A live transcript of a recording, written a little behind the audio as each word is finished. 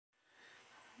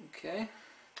Okay,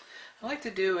 I'd like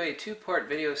to do a two-part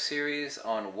video series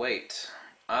on weight.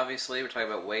 Obviously, we're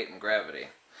talking about weight and gravity.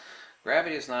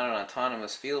 Gravity is not an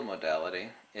autonomous field modality.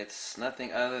 It's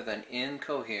nothing other than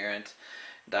incoherent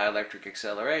dielectric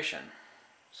acceleration.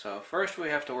 So first we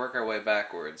have to work our way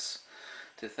backwards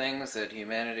to things that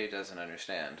humanity doesn't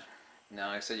understand. Now,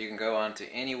 like I said, you can go on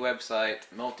to any website,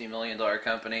 multi-million-dollar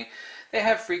company. They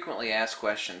have frequently asked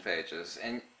question pages,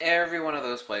 and every one of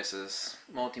those places,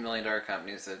 multi-million-dollar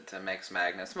companies that makes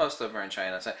magnets, most of them are in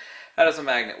China, say, how does a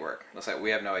magnet work? They'll say, we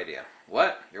have no idea.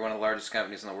 What? You're one of the largest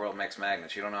companies in the world, makes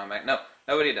magnets. You don't know how a magnet? No,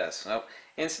 nobody does. Nope.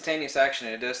 Instantaneous action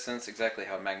at a distance, exactly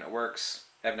how a magnet works,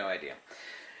 have no idea.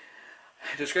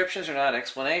 Descriptions are not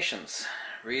explanations.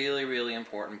 Really, really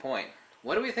important point.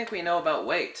 What do we think we know about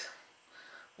weight?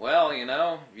 Well, you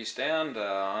know, if you stand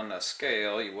on a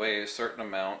scale, you weigh a certain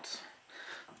amount.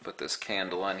 Put this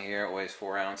candle on here, it weighs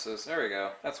 4 ounces. There we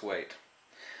go, that's weight.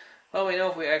 Well, we know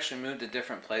if we actually move to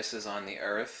different places on the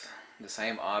Earth, the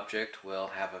same object will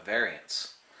have a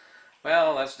variance.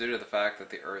 Well, that's due to the fact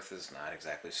that the Earth is not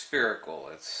exactly spherical.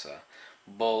 It's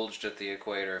bulged at the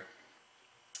equator.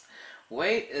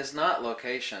 Weight is not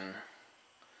location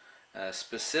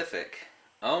specific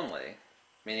only,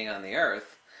 meaning on the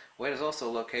Earth. Weight is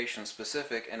also location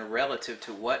specific and relative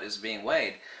to what is being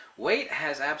weighed. Weight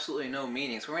has absolutely no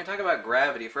meaning. So when we talk about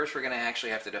gravity, first we're going to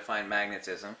actually have to define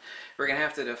magnetism. We're going to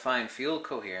have to define field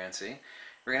coherency.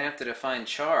 We're going to have to define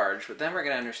charge. But then we're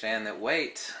going to understand that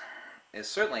weight is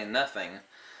certainly nothing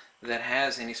that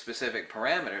has any specific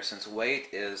parameter, since weight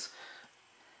is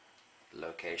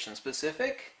location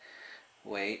specific.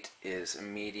 Weight is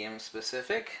medium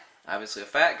specific. Obviously, a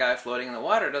fat guy floating in the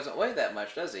water doesn't weigh that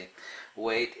much, does he?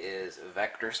 Weight is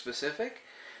vector specific.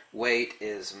 Weight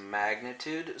is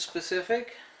magnitude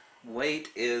specific. Weight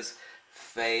is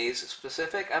phase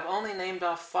specific. I've only named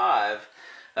off 5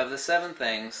 of the 7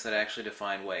 things that actually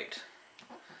define weight.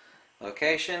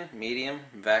 Location, medium,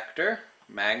 vector,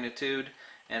 magnitude,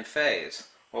 and phase.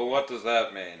 Well, what does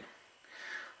that mean?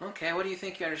 Okay, what do you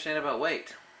think you understand about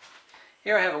weight?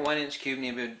 Here I have a 1-inch cube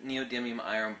neodymium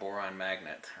iron boron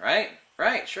magnet. Right?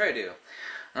 Right, sure I do.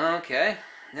 Okay,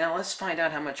 now let's find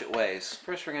out how much it weighs.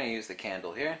 First we're going to use the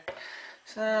candle here.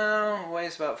 So, it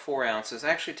weighs about 4 ounces.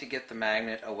 Actually, to get the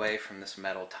magnet away from this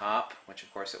metal top, which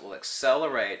of course it will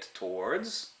accelerate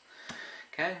towards.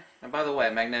 Okay, and by the way,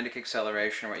 magnetic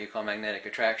acceleration, or what you call magnetic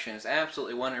attraction, is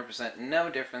absolutely 100%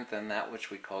 no different than that which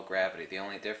we call gravity. The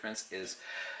only difference is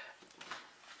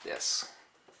this.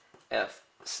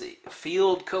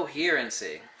 Field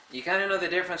coherency. You kind of know the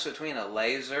difference between a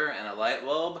laser and a light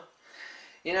bulb?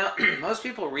 You know, most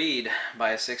people read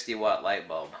by a 60-watt light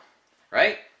bulb.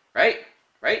 Right? Right?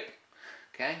 Right?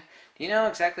 Okay. Do you know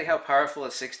exactly how powerful a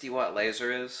 60-watt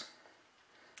laser is?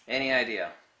 Any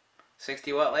idea?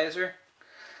 60-watt laser?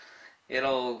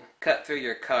 It'll cut through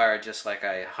your car just like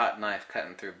a hot knife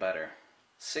cutting through butter.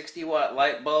 60-watt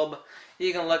light bulb,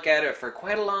 you can look at it for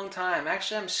quite a long time.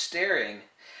 Actually, I'm staring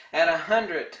at a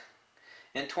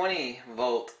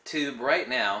 120-volt tube right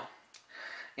now.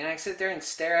 You know, I can sit there and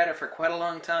stare at it for quite a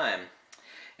long time.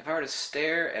 If I were to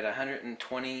stare at a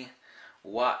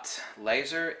 120-watt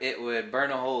laser, it would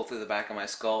burn a hole through the back of my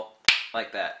skull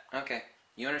like that. Okay,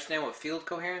 you understand what field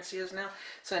coherency is now?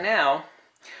 So now,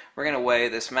 we're going to weigh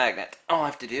this magnet. All I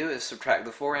have to do is subtract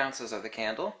the 4 ounces of the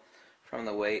candle from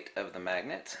the weight of the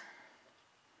magnet.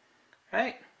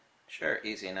 Right? Sure,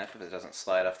 easy enough if it doesn't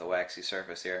slide off the waxy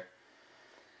surface here.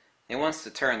 It wants to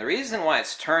turn. The reason why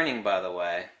it's turning, by the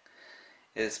way,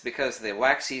 is because the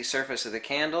waxy surface of the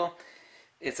candle,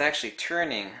 it's actually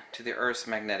turning to the Earth's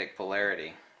magnetic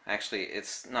polarity. Actually,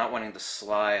 it's not wanting to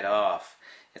slide off.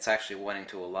 It's actually wanting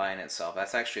to align itself.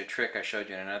 That's actually a trick I showed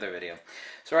you in another video.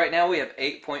 So right now we have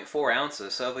 8.4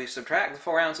 ounces. So if we subtract the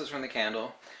 4 ounces from the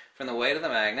candle, from the weight of the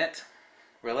magnet,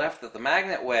 we're left that the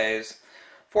magnet weighs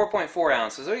 4.4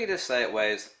 ounces. Or you just say it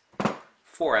weighs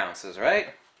 4 ounces,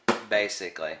 right?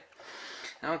 Basically.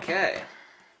 Okay.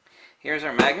 Here's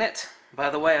our magnet. By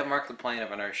the way, I've marked the plane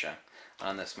of inertia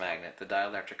on this magnet, the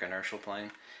dielectric inertial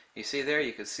plane. You see there?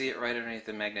 You can see it right underneath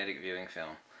the magnetic viewing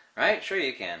film. Right? Sure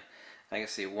you can. I can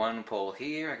see one pole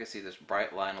here. I can see this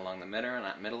bright line along the middle, and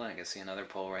I can see another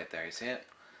pole right there. You see it?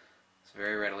 It's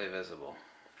very readily visible.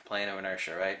 Plane of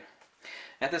inertia, right?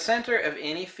 At the center of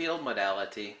any field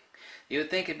modality, you would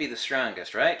think it'd be the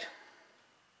strongest, right?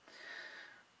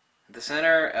 At the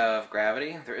center of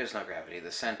gravity, there is no gravity.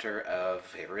 The center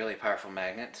of a really powerful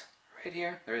magnet, right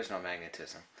here, there is no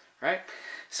magnetism, right?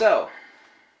 So,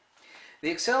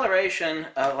 the acceleration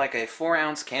of like a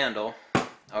 4-ounce candle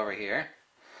over here,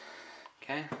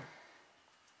 okay,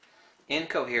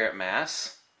 incoherent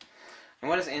mass, And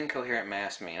what does incoherent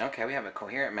mass mean? Okay, we have a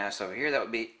coherent mass over here. That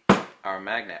would be our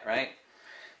magnet, right?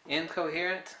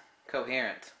 Incoherent,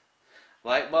 coherent.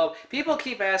 Light bulb. People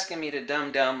keep asking me to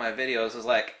dumb down my videos. It's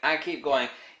like, I keep going,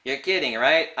 you're kidding,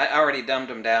 right? I already dumbed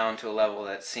them down to a level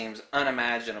that seems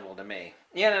unimaginable to me.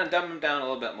 Yeah, no, dumb them down a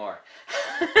little bit more.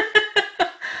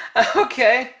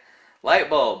 Okay. Light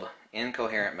bulb.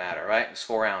 Incoherent matter, right? It's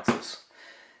 4 ounces.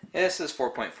 This is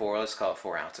 4.4. Let's call it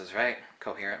 4 ounces, right?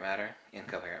 Coherent matter,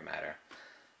 incoherent matter.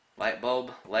 Light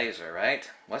bulb, laser, right?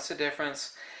 What's the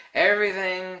difference?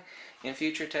 Everything in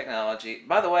future technology.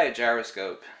 By the way, a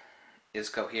gyroscope is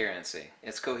coherency.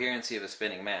 It's coherency of a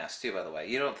spinning mass, too, by the way.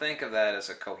 You don't think of that as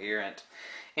a coherent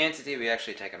entity. We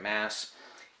actually take a mass,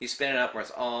 you spin it up where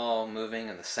it's all moving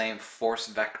in the same force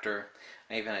vector.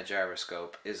 Even a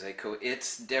gyroscope is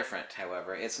it's different,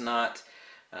 however. It's not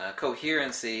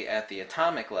coherency at the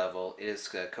atomic level. It is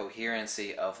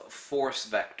coherency of force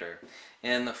vector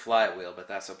in the flywheel, but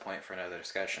that's a point for another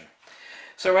discussion.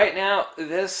 So right now,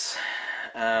 this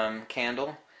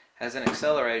candle has an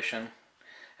acceleration,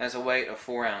 has a weight of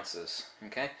 4 ounces.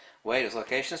 Okay, weight is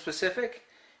location specific,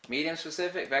 medium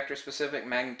specific, vector specific,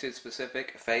 magnitude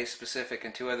specific, phase specific,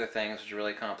 and 2 other things which are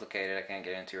really complicated I can't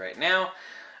get into right now.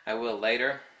 I will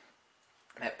later.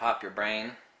 That pop your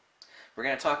brain. We're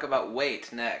going to talk about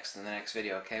weight next in the next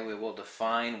video. Okay, we will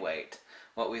define weight,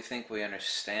 what we think we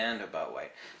understand about weight.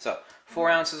 So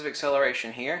 4 ounces of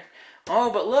acceleration here.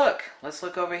 Oh, but look, let's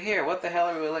look over here. What the hell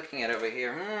are we looking at over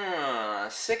here?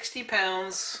 60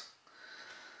 pounds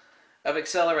of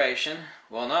acceleration.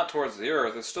 Well, not towards the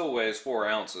earth. It still weighs 4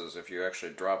 ounces if you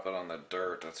actually drop it on the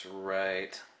dirt. That's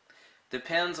right.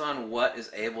 Depends on what is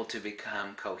able to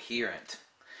become coherent.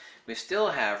 We still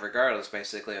have, regardless,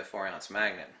 basically a 4 ounce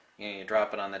magnet. You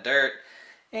drop it on the dirt,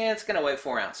 and it's going to weigh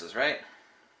 4 ounces, right?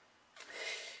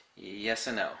 Yes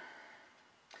and no.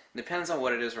 Depends on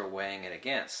what it is we're weighing it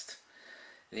against.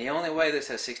 The only way this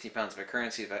has 60 pounds of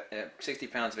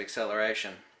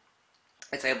acceleration,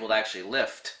 it's able to actually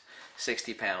lift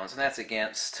 60 pounds, and that's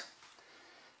against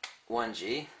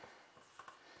 1g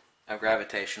of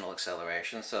gravitational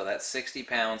acceleration. So that's 60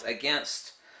 pounds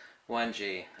against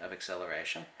 1g of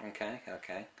acceleration.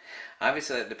 Okay.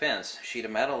 Obviously that depends. Sheet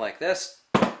of metal like this.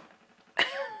 Oh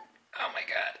my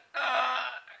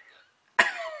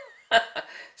god.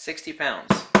 60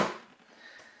 pounds.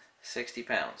 60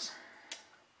 pounds.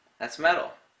 That's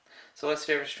metal. So what's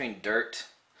the difference between dirt?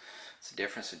 It's the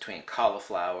difference between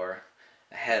cauliflower,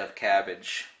 a head of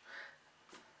cabbage,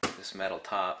 this metal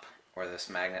top, or this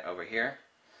magnet over here.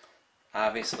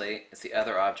 Obviously, it's the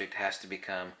other object has to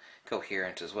become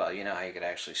coherent as well. You know how you could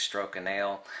actually stroke a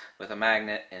nail with a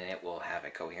magnet and it will have a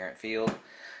coherent field.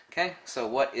 Okay, so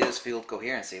what is field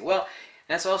coherency? Well,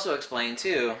 that's also explained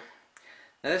too.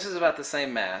 Now this is about the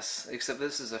same mass, except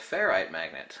this is a ferrite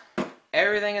magnet.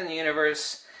 Everything in the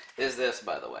universe is this,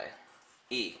 by the way.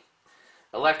 E.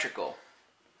 Electrical.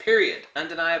 Period.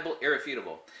 Undeniable,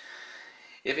 irrefutable.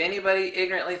 If anybody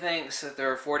ignorantly thinks that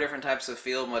there are 4 different types of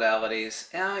field modalities,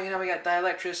 oh, you know, we got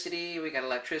dielectricity, we got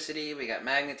electricity, we got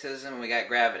magnetism, and we got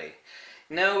gravity.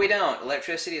 No, we don't.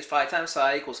 Electricity is phi times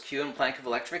psi equals Q in Planck of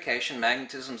electrification.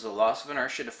 Magnetism is the loss of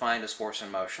inertia defined as force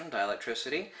in motion.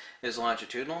 Dielectricity is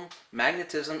longitudinal.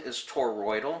 Magnetism is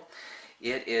toroidal.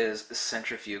 It is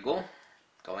centrifugal,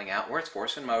 going outwards,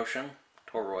 force in motion,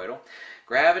 toroidal.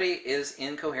 Gravity is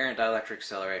incoherent dielectric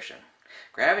acceleration.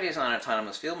 Gravity is not an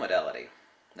autonomous field modality.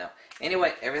 Now,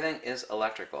 anyway, everything is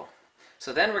electrical.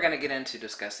 So then we're going to get into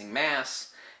discussing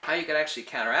mass, how you could actually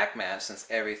counteract mass since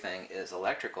everything is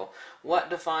electrical. What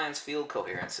defines field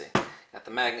coherency? Got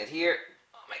the magnet here.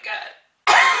 Oh my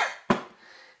god.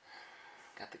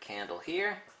 Got the candle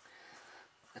here.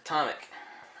 Atomic,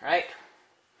 right?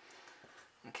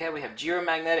 Okay, we have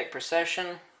geomagnetic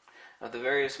precession of the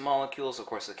various molecules. Of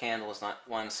course, the candle is not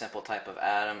one simple type of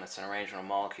atom. It's an arrangement of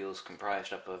molecules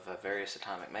comprised up of various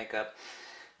atomic makeup,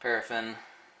 paraffin,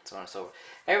 so on and so forth.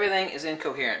 Everything is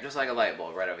incoherent, just like a light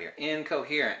bulb right over here.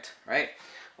 Incoherent, right?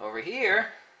 Over here,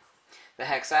 the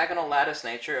hexagonal lattice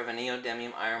nature of a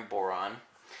neodymium iron boron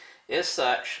is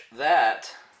such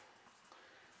that,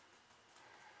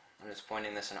 I'm just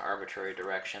pointing this in an arbitrary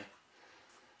direction,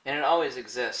 and it always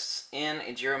exists in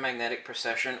a geomagnetic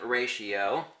precession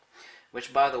ratio,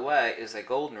 which, by the way, is a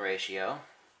golden ratio.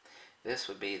 This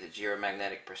would be the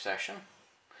geomagnetic precession,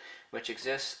 which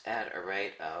exists at a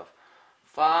rate of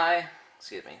phi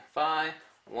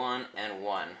 1 and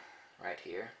 1 right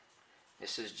here.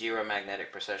 This is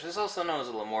geomagnetic precession. This is also known as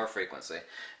the Lamore frequency.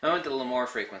 Knowing the Lamore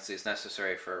frequency is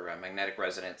necessary for magnetic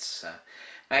resonance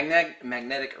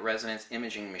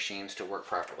imaging machines to work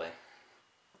properly.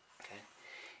 Okay.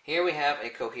 Here we have a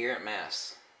coherent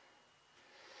mass.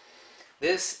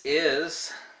 This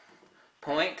is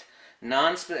point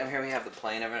non-specific. Here we have the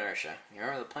plane of inertia. You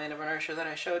remember the plane of inertia that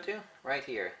I showed you? Right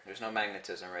here. There's no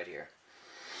magnetism right here.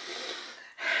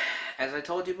 As I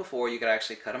told you before, you could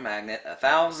actually cut a magnet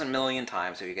 1,000 million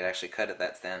times if you could actually cut it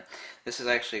that thin. This is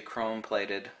actually a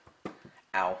chrome-plated,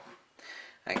 a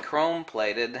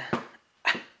chrome-plated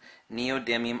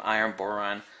neodymium iron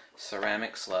boron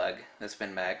ceramic slug that's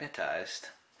been magnetized.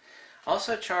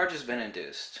 Also, charge has been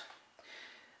induced.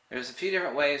 There's a few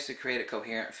different ways to create a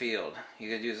coherent field. You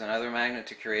could use another magnet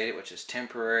to create it, which is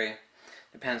temporary.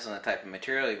 Depends on the type of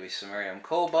material. It could be samarium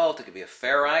cobalt, it could be a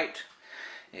ferrite,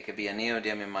 it could be a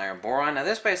neodymium iron boron. Now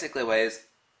this basically weighs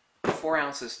 4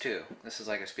 ounces too. This is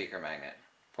like a speaker magnet.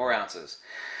 4 ounces.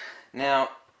 Now,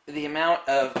 the amount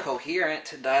of coherent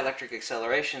dielectric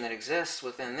acceleration that exists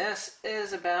within this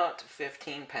is about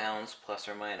 15 pounds plus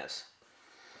or minus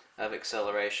of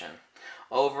acceleration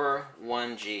over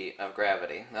 1 g of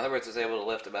gravity. In other words, it's able to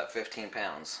lift about 15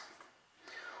 pounds.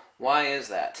 Why is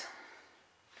that?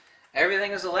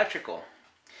 Everything is electrical.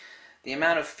 The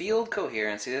amount of field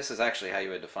coherency, this is actually how you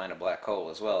would define a black hole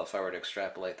as well if I were to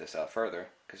extrapolate this out further,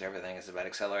 because everything is about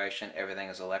acceleration, everything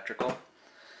is electrical.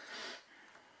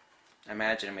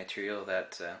 Imagine a material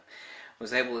that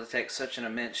was able to take such an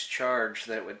immense charge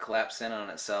that it would collapse in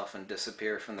on itself and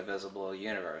disappear from the visible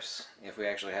universe. If we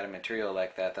actually had a material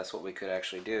like that, that's what we could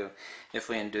actually do. If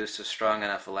we induced a strong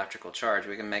enough electrical charge,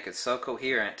 we can make it so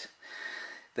coherent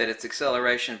that its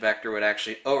acceleration vector would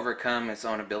actually overcome its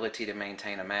own ability to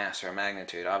maintain a mass or a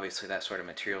magnitude. Obviously, that sort of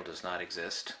material does not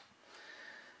exist.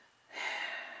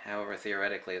 However,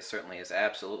 theoretically, it certainly is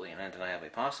absolutely and undeniably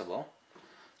possible.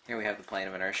 Here we have the plane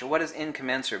of inertia. What is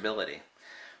incommensurability?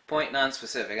 Point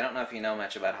non-specific. I don't know if you know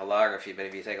much about holography, but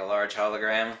if you take a large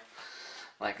hologram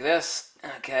like this,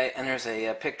 okay, and there's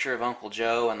a picture of Uncle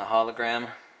Joe in the hologram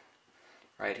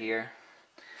right here.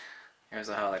 Here's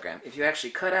a hologram. If you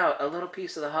actually cut out a little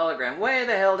piece of the hologram way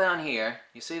the hell down here,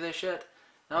 you see this shit?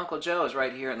 Now, Uncle Joe is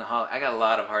right here in the I got a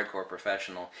lot of hardcore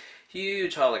professional,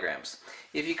 huge holograms.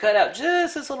 If you cut out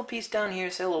just this little piece down here,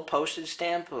 say a little postage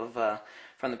stamp of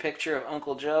from the picture of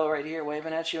Uncle Joe right here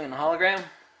waving at you in the hologram,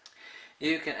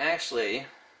 you can actually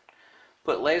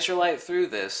put laser light through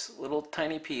this little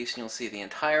tiny piece and you'll see the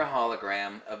entire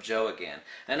hologram of Joe again.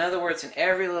 In other words, in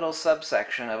every little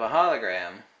subsection of a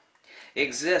hologram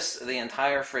exists the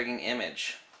entire frigging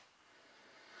image.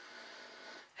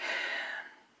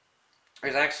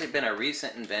 There's actually been a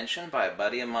recent invention by a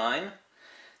buddy of mine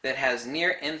that has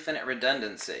near infinite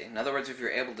redundancy. In other words, if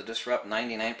you're able to disrupt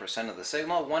 99% of the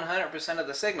signal, 100% of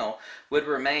the signal would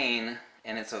remain,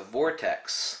 and it's a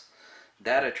vortex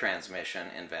data transmission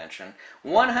invention.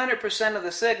 100% of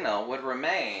the signal would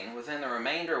remain within the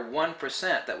remainder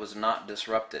 1% that was not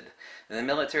disrupted. And the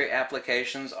military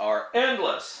applications are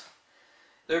endless.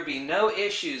 There'd be no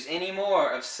issues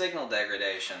anymore of signal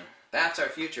degradation. That's our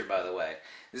future, by the way.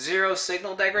 Zero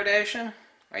signal degradation?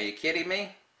 Are you kidding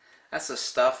me? That's the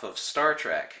stuff of Star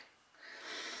Trek.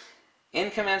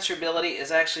 Incommensurability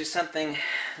is actually something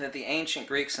that the ancient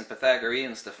Greeks and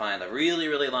Pythagoreans defined a really,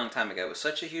 really long time ago. It was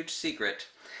such a huge secret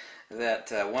that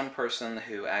one person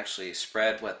who actually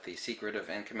spread what the secret of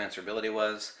incommensurability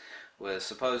was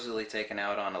supposedly taken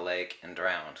out on a lake and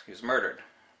drowned. He was murdered.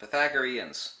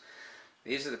 Pythagoreans.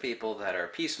 These are the people that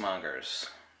are peacemongers,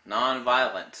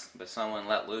 non-violent, but someone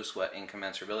let loose what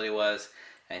incommensurability was,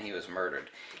 and he was murdered.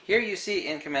 Here you see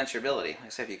incommensurability. Like I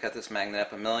said, if you cut this magnet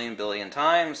up 1,000,000 billion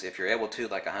times, if you're able to,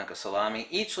 like a hunk of salami,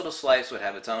 each little slice would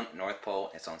have its own north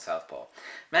pole, its own south pole.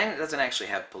 Magnet doesn't actually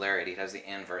have polarity. It has the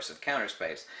inverse of counter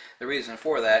space. The reason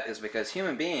for that is because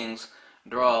human beings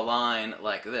draw a line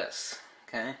like this.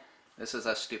 Okay? This is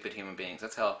us stupid human beings.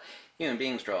 That's how human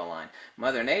beings draw a line.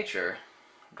 Mother Nature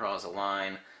draws a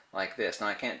line like this. Now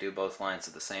I can't do both lines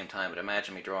at the same time, but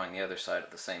imagine me drawing the other side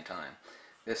at the same time.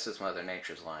 This is Mother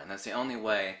Nature's line. That's the only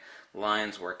way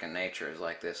lines work in nature, is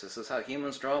like this. This is how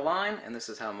humans draw a line, and this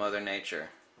is how Mother Nature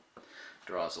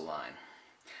draws a line.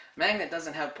 Magnet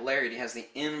doesn't have polarity. It has the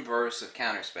inverse of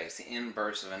counter space, the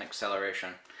inverse of an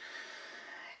acceleration.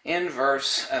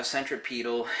 Inverse of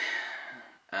centripetal,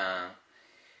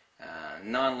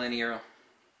 nonlinear,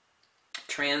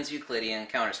 trans-Euclidean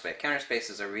counter space. Counter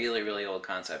space is a really, really old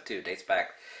concept too. It dates back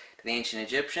to the ancient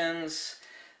Egyptians.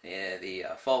 The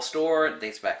false door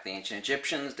dates back to the ancient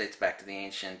Egyptians, dates back to the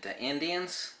ancient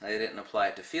Indians. They didn't apply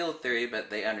it to field theory,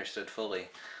 but they understood fully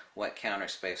what counter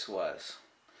space was.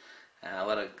 I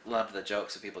love the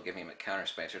jokes that people give me about counter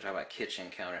space. They're talking about kitchen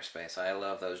counter space. I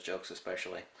love those jokes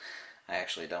especially. I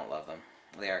actually don't love them.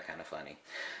 They are kind of funny.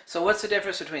 So what's the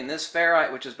difference between this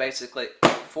ferrite, which is basically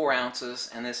 4 ounces,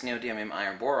 and this neodymium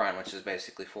iron boron, which is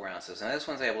basically 4 ounces? And this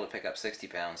one's able to pick up 60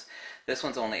 pounds. This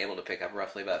one's only able to pick up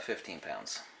roughly about 15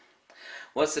 pounds.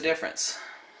 What's the difference?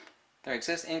 There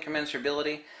exists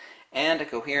incommensurability and a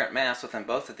coherent mass within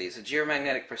both of these. The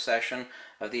geomagnetic precession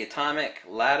of the atomic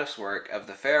lattice work of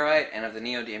the ferrite and of the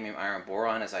neodymium iron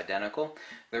boron is identical.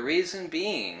 The reason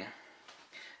being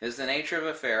is the nature of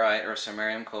a ferrite or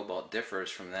samarium cobalt differs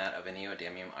from that of a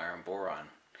neodymium iron boron.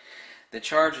 The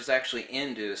charge is actually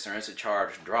induced, or is a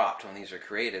charge dropped when these are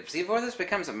created. See, before this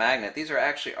becomes a magnet, these are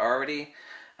actually already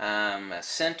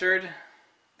centered.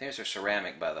 These are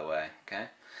ceramic, by the way, okay?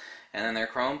 And then they're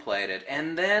chrome plated,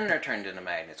 and then they're turned into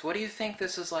magnets. What do you think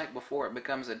this is like before it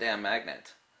becomes a damn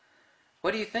magnet?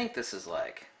 What do you think this is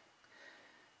like?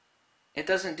 It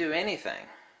doesn't do anything.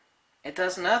 It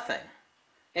does nothing.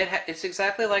 It's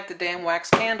exactly like the damn wax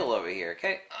candle over here,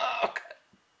 okay? Oh,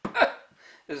 God.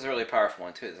 This is a really powerful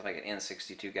one, too. It's like an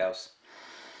N62 Gauss.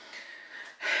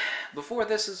 Before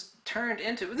this is turned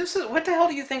into... what the hell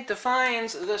do you think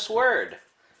defines this word?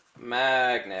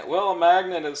 Magnet. Well, a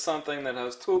magnet is something that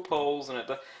has 2 poles and it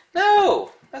does...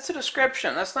 No! That's a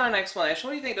description. That's not an explanation.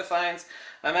 What do you think defines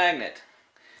a magnet?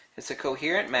 It's a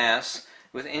coherent mass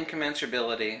with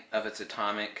incommensurability of its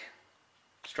atomic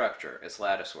structure, its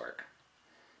lattice work.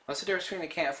 What's the difference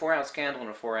between a 4-ounce candle and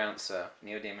a 4-ounce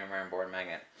neodymium iron boron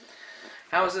magnet?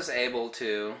 How is this able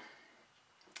to,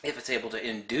 if it's able to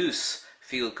induce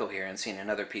field coherency in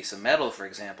another piece of metal, for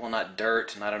example, not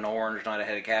dirt, not an orange, not a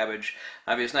head of cabbage.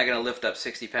 Obviously, it's not going to lift up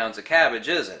 60 pounds of cabbage,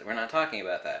 is it? We're not talking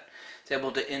about that. It's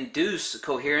able to induce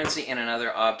coherency in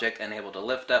another object and able to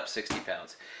lift up 60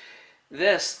 pounds.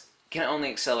 This can only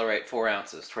accelerate 4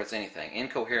 ounces towards anything.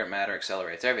 Incoherent matter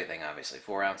accelerates everything, obviously.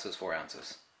 4 ounces, 4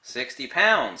 ounces. 60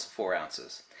 pounds, 4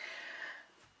 ounces.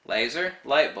 Laser,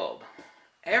 light bulb.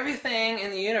 Everything in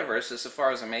the universe, as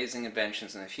far as amazing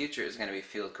inventions in the future, is going to be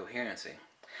field coherency.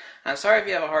 I'm sorry if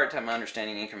you have a hard time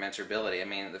understanding incommensurability. I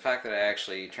mean, the fact that I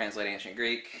actually translate ancient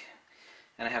Greek,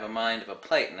 and I have a mind of a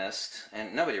Platonist,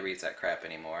 and nobody reads that crap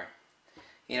anymore,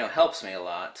 you know, helps me a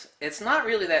lot. It's not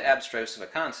really that abstruse of a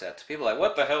concept. People are like,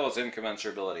 what the hell is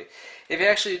incommensurability? If you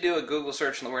actually do a Google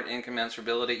search on the word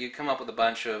incommensurability, you come up with a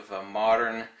bunch of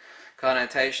modern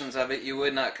connotations of it. You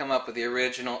would not come up with the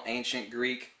original ancient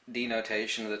Greek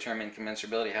denotation of the term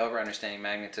incommensurability. However, understanding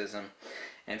magnetism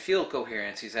and field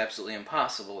coherency is absolutely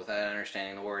impossible without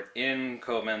understanding the word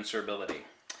incommensurability.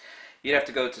 You'd have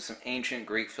to go to some ancient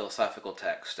Greek philosophical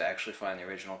texts to actually find the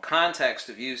original context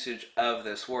of usage of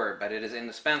this word, but it is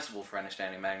indispensable for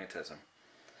understanding magnetism.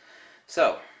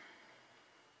 So,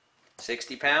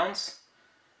 60 pounds,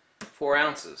 4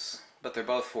 ounces, but they're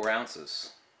both 4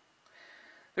 ounces.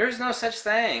 There is no such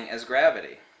thing as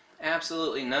gravity.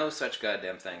 Absolutely no such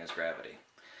goddamn thing as gravity.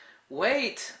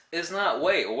 Weight is not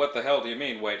weight. Well, what the hell do you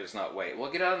mean weight is not weight?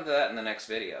 We'll get on to that in the next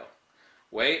video.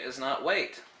 Weight is not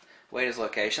weight. Weight is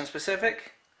location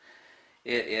specific.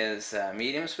 It is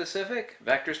medium specific,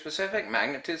 vector specific,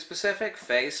 magnitude specific,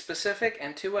 phase specific,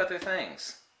 and 2 other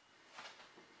things.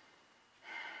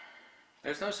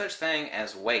 There's no such thing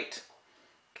as weight.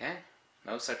 Okay?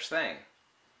 No such thing.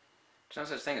 There's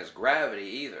no such thing as gravity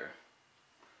either.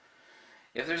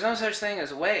 If there's no such thing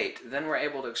as weight, then we're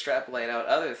able to extrapolate out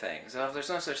other things. So if there's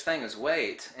no such thing as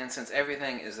weight, and since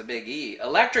everything is the big E,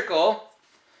 electrical,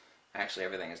 actually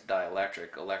everything is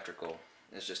dielectric, electrical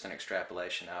is just an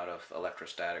extrapolation out of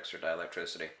electrostatics or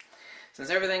dielectricity. Since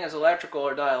everything is electrical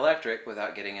or dielectric,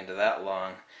 without getting into that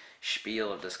long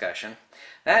spiel of discussion,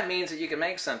 that means that you can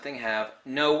make something have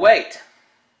no weight.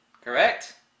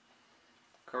 Correct?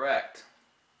 Correct.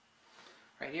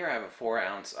 Right here I have a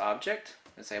 4-ounce object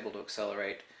that's able to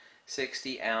accelerate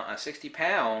 60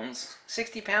 pounds.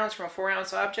 60 pounds from a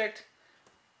 4-ounce object?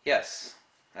 Yes,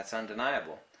 that's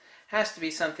undeniable. Has to be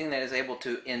something that is able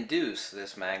to induce,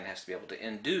 this magnet has to be able to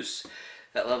induce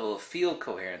that level of field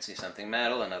coherency, something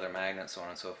metal, another magnet, so on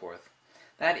and so forth.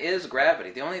 That is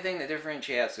gravity. The only thing that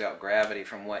differentiates about gravity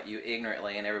from what you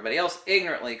ignorantly and everybody else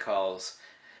ignorantly calls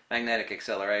magnetic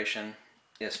acceleration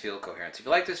is field coherency. If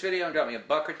you like this video and drop me a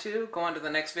buck or two, go on to the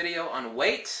next video on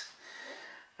weight.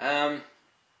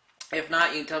 If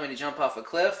not, you can tell me to jump off a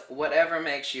cliff. Whatever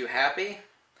makes you happy.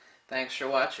 Thanks for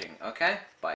watching. Okay? Bye.